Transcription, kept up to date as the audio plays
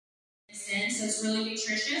in, so it's really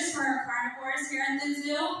nutritious for our carnivores here at the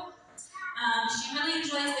zoo. She really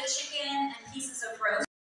enjoys the chicken and pieces of roast.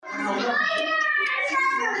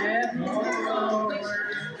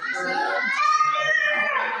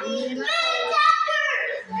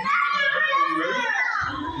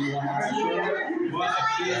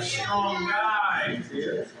 What a strong guy.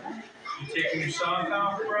 You taking your sock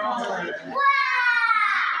off, bro?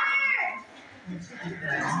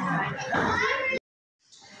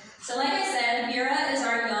 So like I said, Mira is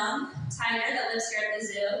our young tiger that lives here at the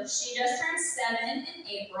zoo. She just turned 7 in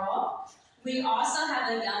April. We also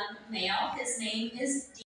have a young male. His name is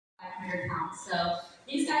D, 500 pounds. So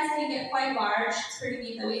these guys can get quite large. It's pretty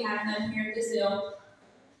neat that we have them here at the zoo.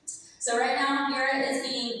 So right now, Mira is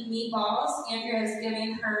eating meatballs. Andrea is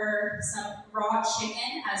giving her some raw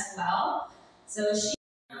chicken as well. So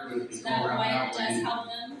that white does help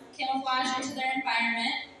them camouflage into their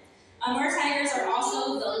environment. Our tigers are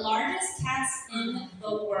also the largest cats in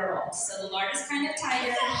the world. So the largest kind of tiger,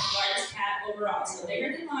 the largest cat overall. So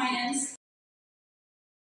bigger than lions.